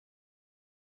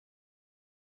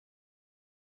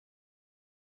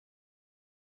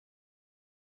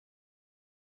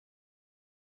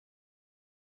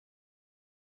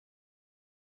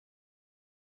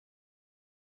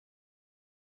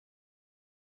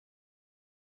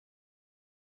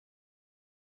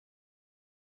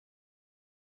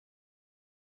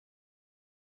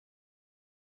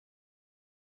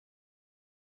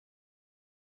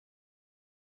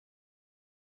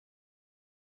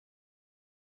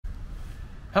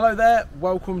Hello there,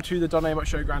 welcome to the Don Amott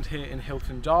Showground here in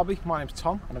Hilton, Derby. My name's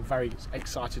Tom and I'm very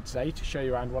excited today to show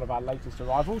you around one of our latest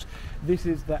arrivals. This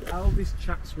is the Elddis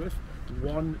Chatsworth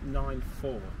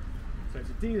 194. So it's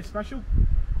a dealer special.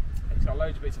 It's got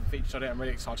loads of bits and features on it. I'm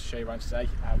really excited to show you around today.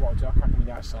 What I'll do, I'll crack on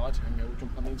the outside and we'll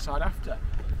jump on the inside after.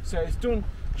 So it's done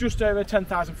just over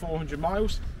 10,400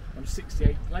 miles on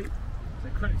 68 plate. So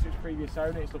credit to its previous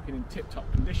owner, it's looking in tip-top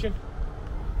condition.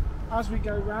 As we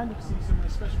go around, you can see some of the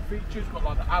special features. We've got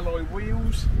like the alloy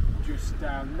wheels just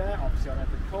down there, obviously on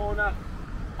every corner.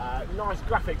 Nice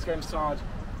graphics going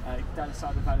down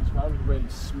inside the van as well, really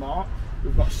smart.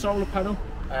 We've got a solar panel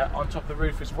on top of the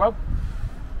roof as well.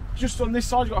 Just on this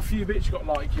side, you've got a few bits. You've got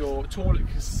like your toilet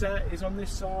cassette is on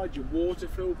this side, your water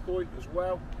fill point as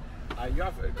well. You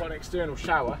have got an external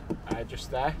shower just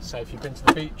there, so if you've been to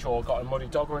the beach or got a muddy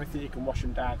dog or anything, you can wash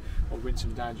them down or rinse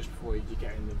them down just before you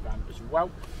get in the van as well.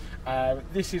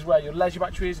 This is where your leisure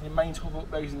battery is and your mains hub up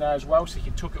goes in there as well, so you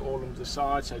can tuck it all under the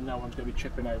side so no one's going to be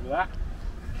tripping over that.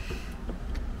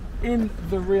 In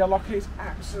the rear locker, it's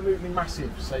absolutely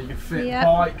massive, so you can fit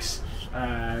bikes,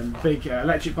 big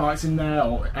electric bikes in there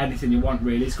or anything you want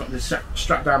really. It's got the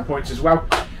strap down points as well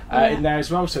in there as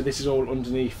well, so this is all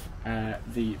underneath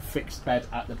the fixed bed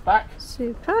at the back.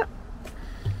 Super.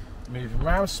 Moving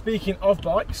around, speaking of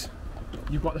bikes,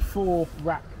 you've got the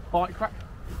 4-rack bike rack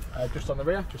just on the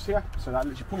rear, just here, so that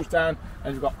literally pulls down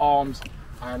and you've got arms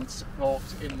and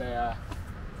supports in the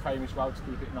frame as well to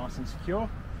keep it nice and secure.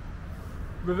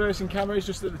 Reversing camera is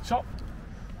just at the top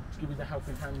to give you the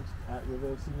helping hand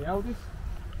reversing the Elddis,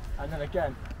 and then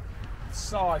again the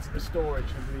size of the storage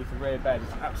underneath the rear bed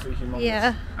is absolutely humongous.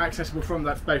 Yeah. Accessible from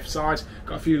both sides,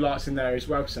 got a few lights in there as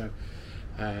well, so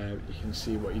you can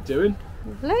see what you're doing.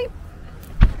 Lovely.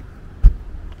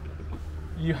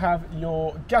 You have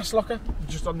your gas locker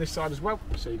just on this side as well,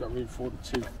 so you've got room for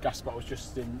the 2 gas bottles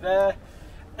just in there.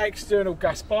 External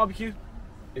gas barbecue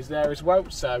is there as well,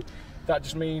 so that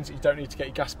just means you don't need to get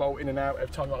your gas bottle in and out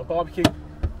every time you want a barbecue.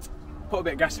 Put a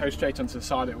bit of gas hose straight onto the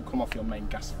side, it will come off your main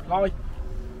gas supply.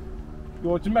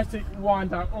 Your domestic wind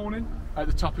down awning at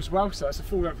the top as well, so that's a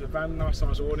full length of the van, nice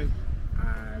size awning.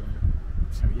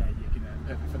 So yeah, you can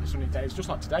perfect for the sunny days just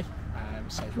like today.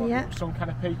 So you've got a little sun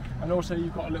canopy, and also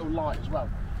you've got a little light as well,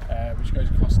 which goes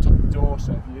across the top of the door,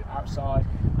 so if you're outside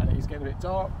and it is getting a bit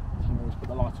dark, you can always put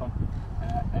the light on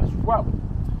as well.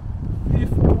 If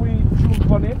we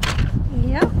jump on in,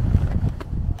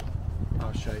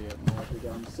 I'll show you more as we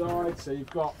go inside. So you've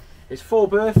got, it's 4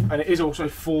 berth and it is also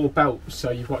 4 belts,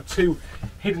 so you've got 2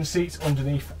 hidden seats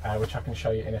underneath, which I can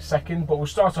show you in a second, but we'll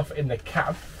start off in the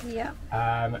cab.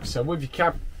 So with your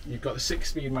cab, you've got the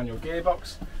 6-speed manual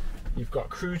gearbox. You've got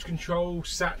cruise control,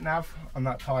 sat nav on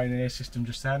that Pioneer system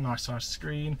just there, nice size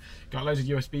screen. Got loads of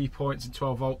USB points and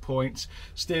 12-volt points,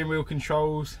 steering wheel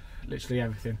controls, literally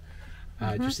everything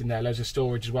just in there. Loads of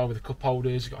storage as well with the cup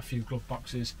holders. You've got a few glove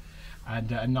boxes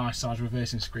and a nice size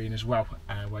reversing screen as well,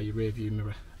 where your rear view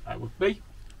mirror would be.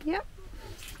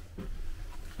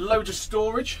 Loads of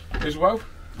storage as well,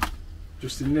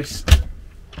 just in this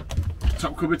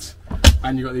top cupboards,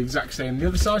 and you've got the exact same on the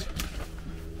other side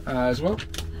as well.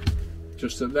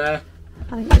 Just up there.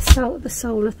 I think the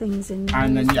solar things in there.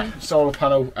 And then solar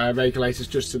panel regulators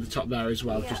just to the top there as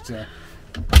well, just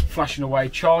flashing away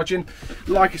charging.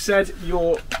 Like I said,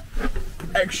 your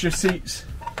extra seats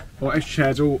or extra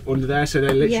chairs all under there, so they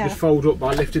literally just fold up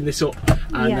by lifting this up,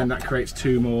 and then that creates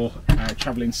 2 more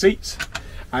travelling seats.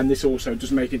 And this also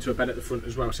does make it into a bed at the front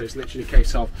as well, so it's literally a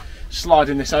case of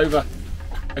sliding this over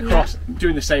across,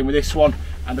 doing the same with this one,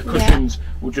 and the cushions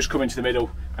will just come into the middle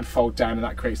and fold down, and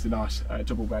that creates the nice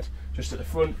double bed just at the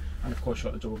front, and of course you've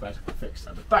got the double bed fixed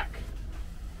at the back.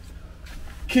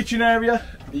 Kitchen area,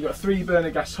 you've got a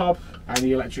 3-burner gas hob and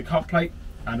the electric hot plate,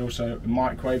 and also the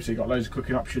microwave, so you've got loads of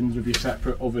cooking options with your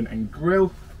separate oven and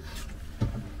grill.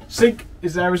 Sink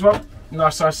is there as well,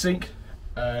 nice size sink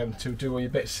to do all your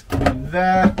bits in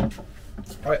there.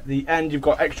 At the end you've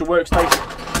got extra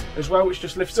workspace as well, which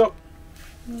just lifts up.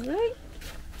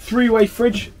 3-way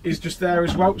fridge is just there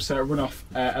as well, so run off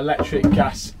electric,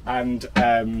 gas and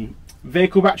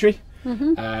vehicle battery.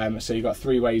 So you've got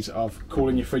 3 ways of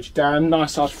cooling your fridge down.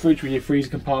 Nice size fridge with your freezer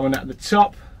compartment at the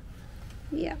top.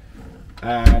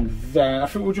 And then I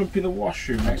think we'll jump in the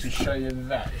washroom next and show you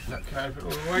that. If that can open all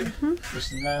the way,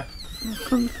 just in there. I'll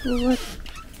come forward.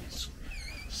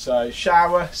 So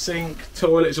shower, sink,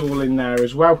 toilet is all in there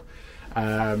as well.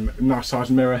 Nice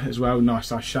size mirror as well, nice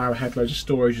size shower head, loads of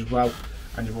storage as well.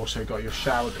 And you've also got your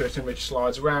shower curtain which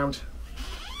slides around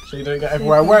so you don't get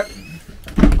everywhere wet.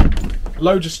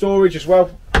 Loads of storage as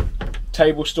well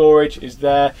Table storage is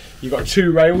there. You've got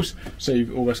 2 rails, so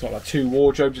you've almost got like 2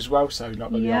 wardrobes as well, so you're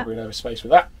not going to be arguing over space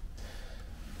with that.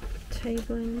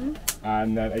 Table in there.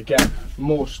 And then again,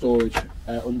 more storage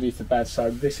underneath the bed. So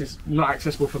this is not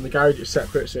accessible from the garage, it's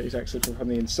separate, so it's accessible from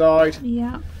the inside.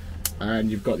 Yeah.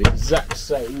 And you've got the exact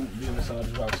same the other side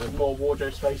as well, so more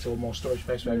wardrobe space or more storage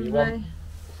space, wherever you want.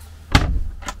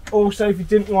 Also, if you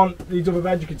didn't want the double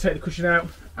bed, you can take the cushion out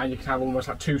and you can have almost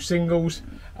like 2 singles.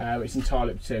 It's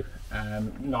entirely up to 2.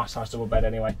 Nice size double bed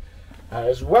anyway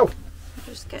as well.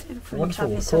 Just get in front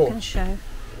of you so I can show.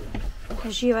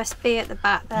 There's USB at the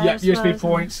back there. Yeah, as USB well,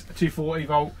 points, 240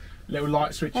 volt, little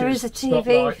light switches. there is a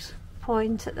TV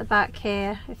point at the back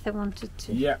here if they wanted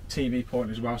to. Yeah, TV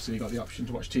point as well, so you've got the option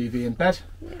to watch TV in bed.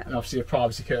 Yeah. And obviously a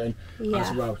privacy curtain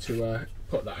as well to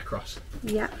put that across.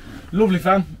 Yeah. Lovely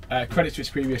van, credit to its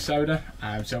previous owner.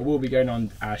 So we'll be going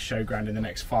on our showground in the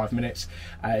next 5 minutes.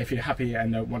 If you're happy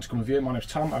and want to come and view it, my name's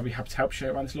Tom. I'll be happy to help show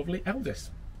you around this lovely Elddis.